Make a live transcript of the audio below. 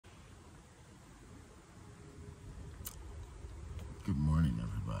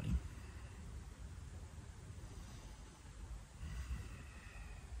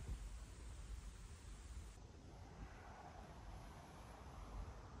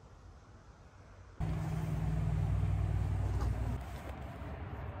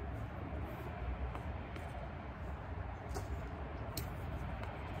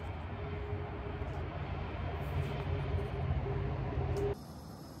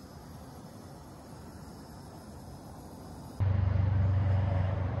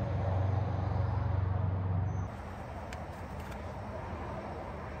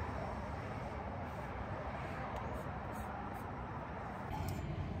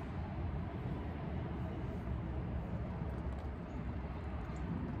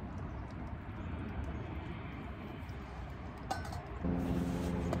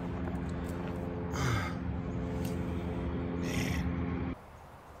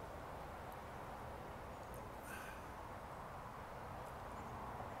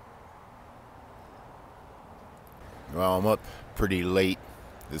Well, I'm up pretty late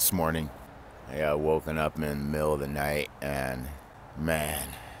this morning. I got woken up in the middle of the night, and man,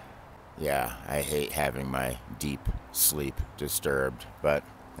 yeah, I hate having my deep sleep disturbed, but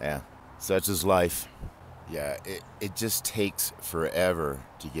yeah, such is life. Yeah, it just takes forever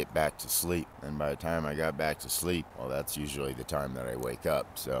to get back to sleep, and by the time I got back to sleep, well, that's usually the time that I wake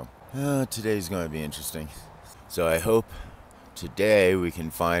up, so today's going to be interesting. So I hope today we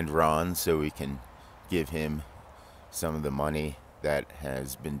can find Ron so we can give him some of the money that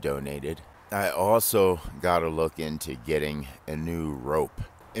has been donated. I also got to look into getting a new rope.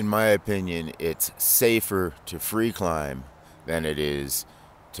 In my opinion, it's safer to free climb than it is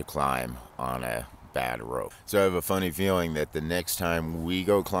to climb on a bad rope. So I have a funny feeling that the next time we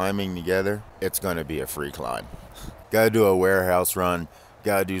go climbing together, it's going to be a free climb. Got to do a warehouse run,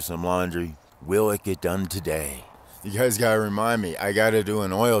 got to do some laundry. Will it get done today? You guys got to remind me, I got to do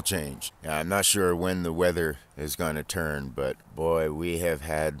an oil change. I'm not sure when the weather is going to turn, but boy, we have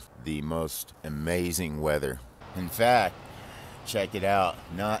had the most amazing weather. In fact, check it out,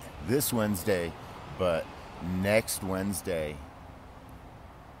 not this Wednesday, but next Wednesday,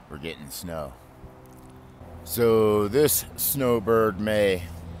 we're getting snow. So this snowbird may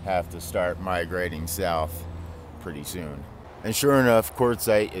have to start migrating south pretty soon. And sure enough,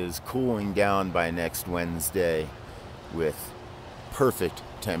 Quartzsite is cooling down by next Wednesday with perfect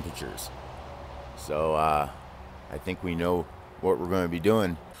temperatures. So I think we know what we're going to be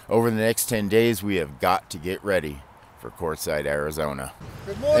doing. Over the next 10 days, we have got to get ready for Quartzsite, Arizona.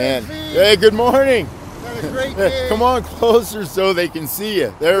 Good morning, Steve. Hey, good morning. Had a great day. Come on closer so they can see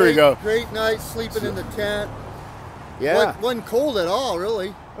you. There we go. Great night sleeping in the tent. Yeah. Wasn't cold at all,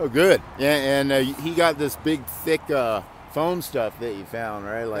 really. Oh, good. Yeah, and he got this big, thick foam stuff that you found,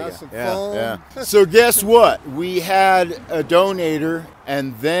 right? Got some foam. Yeah. So guess what? We had a donator,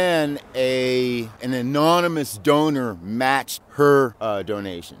 and then an anonymous donor matched her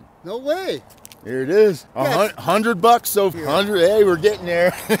donation. No way. Here it is. Yes. $100. So 100. Hey, we're getting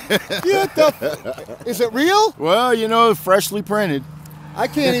there. Is it real? Well, you know, freshly printed. I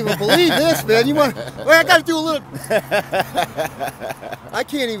can't even believe this, man. Well, I got to do a little. I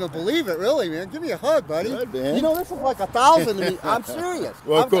can't even believe it, really, man. Give me a hug, buddy. Good, man. You know, this is like 1,000 to me. I'm serious.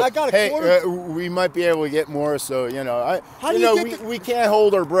 Well, cool. I got a quarter. Hey, we might be able to get more, so, you know, we get can't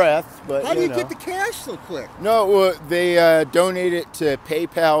hold our breath, but How do you get the cash so quick? No, well, they donate it to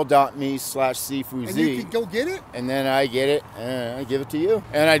paypal.me/cfuz. And you can go get it? And then I get it, and I give it to you.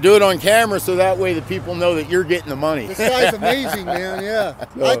 And I do it on camera, so that way the people know that you're getting the money. This guy's amazing, man, yeah.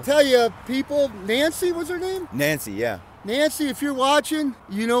 So, I tell you, people, Nancy was her name? Nancy, yeah. Nancy, if you're watching,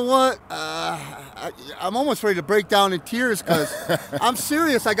 you know what? I'm almost ready to break down in tears because I'm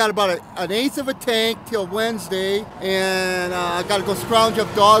serious. I got about an eighth of a tank till Wednesday, and I got to go scrounge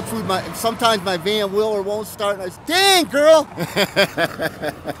up dog food. Sometimes my van will or won't start, and I say, dang, girl!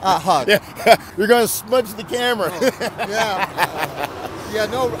 Hug. Yeah. You're going to smudge the camera. Yeah,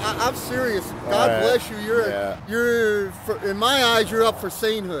 no, I'm serious. God bless you. You're in my eyes, you're up for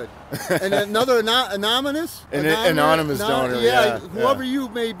sainthood. And another anonymous donor. Yeah, whoever you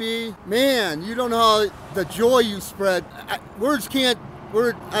may be, man, you don't know how the joy you spread. I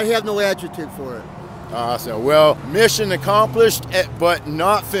have no adjective for it. Awesome. Well, mission accomplished, but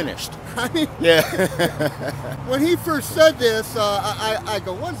not finished. I mean, yeah. When he first said this, I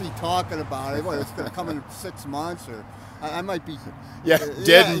go, what is he talking about? What, it's going to come in 6 months, or I might be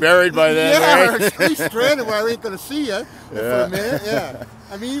dead and buried by then. Yeah, right? or at least stranded where I ain't going to see you for a minute. Yeah.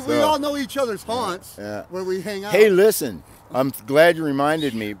 I mean, we all know each other's haunts where we hang out. Hey, listen, I'm glad you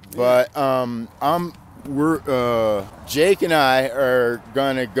reminded me, but Jake and I are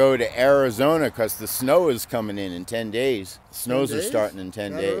gonna go to Arizona because the snow is coming in 10 days. Snows are starting in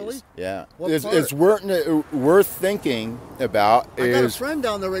 10 days. Early? Yeah, What it's worth thinking about. I got a friend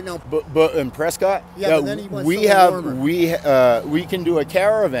down there right now. But in Prescott, but then he went we can do a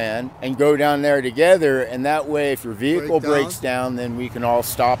caravan and go down there together, and that way, if your vehicle breaks down, then we can all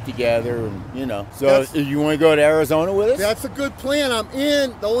stop together, and So you want to go to Arizona with us? That's a good plan. I'm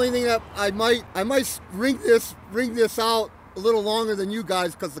in. The only thing that I might ring this out a little longer than you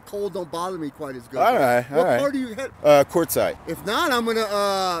guys because the cold don't bother me quite as good. All right. What part do you head? Quartzsite. If not, I'm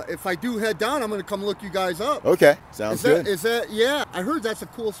gonna. If I do head down, I'm gonna come look you guys up. Okay, sounds good. Is that? Yeah, I heard that's a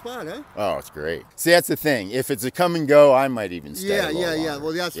cool spot, huh? Oh, it's great. See, that's the thing. If it's a come and go, I might even stay. Yeah.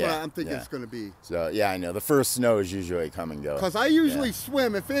 Well, that's what I'm thinking it's gonna be. So yeah, I know the first snow is usually come and go. Because I usually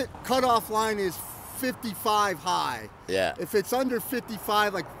swim. If it cutoff line is 55 high. Yeah. If it's under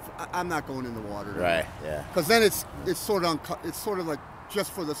 55, like I'm not going in the water. Right. Yeah. Because then it's sort of like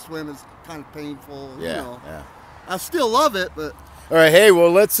just for the swim is kind of painful. Yeah. You know. Yeah. I still love it, but. All right, hey,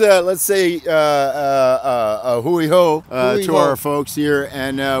 well, let's say hooey ho to our folks here,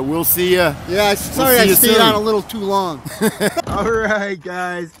 and we'll see you. Yeah, sorry I stayed on a little too long. All right,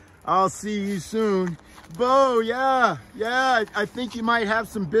 guys, I'll see you soon. Bo, yeah, I think you might have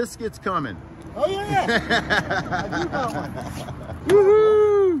some biscuits coming. Oh yeah, I do got one.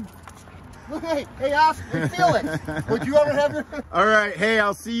 Woohoo! Hey, Oscar, feel it. Would you ever have your? All right, hey,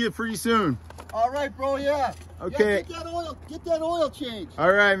 I'll see you pretty soon. All right, bro. Yeah. Okay. Yeah, get that oil change.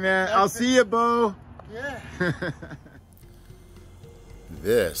 All right, man. I'll see you, Bo. Yeah.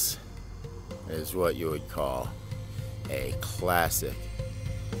 This is what you would call a classic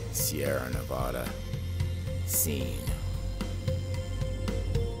Sierra Nevada scene.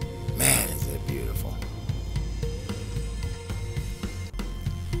 Man, is it beautiful.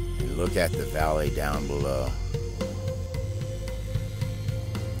 And look at the valley down below.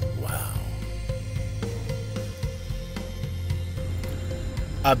 Wow.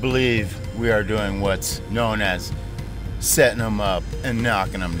 I believe we are doing what's known as setting them up and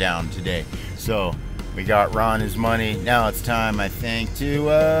knocking them down today. So we got Ron his money. Now it's time, I think,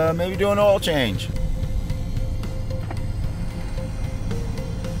 to maybe do an oil change.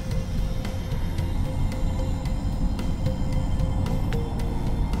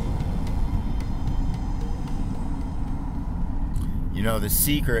 You know, the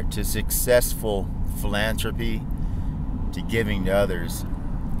secret to successful philanthropy, to giving to others,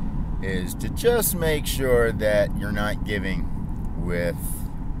 is to just make sure that you're not giving with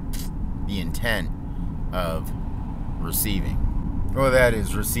the intent of receiving. Or that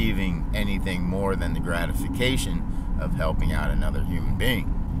is, receiving anything more than the gratification of helping out another human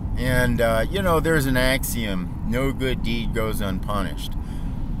being. And, you know, there's an axiom, no good deed goes unpunished.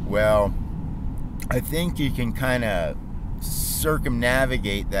 Well, I think you can kind of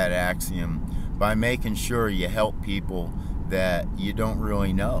circumnavigate that axiom by making sure you help people that you don't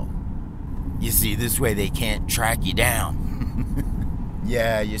really know. You see, this way they can't track you down.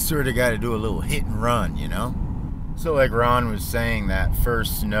 Yeah, you sort of got to do a little hit and run, you know? So like Ron was saying, that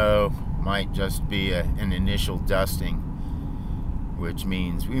first snow might just be an initial dusting, which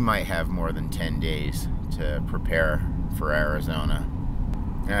means we might have more than 10 days to prepare for Arizona.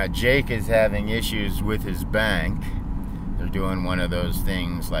 Jake is having issues with his bank. They're doing one of those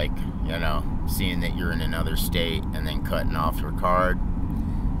things like, you know, seeing that you're in another state and then cutting off your card.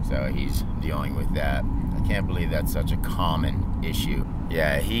 So he's dealing with that. I can't believe that's such a common issue.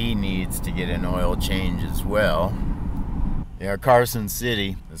 Yeah, he needs to get an oil change as well. Yeah, Carson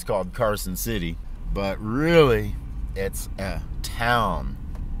City, it's called Carson City, but really it's a town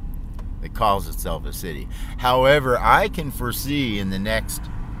that calls itself a city. However, I can foresee in the next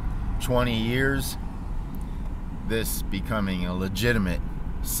 20 years this becoming a legitimate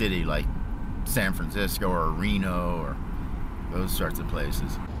city like San Francisco or Reno or those sorts of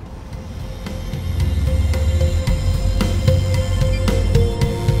places.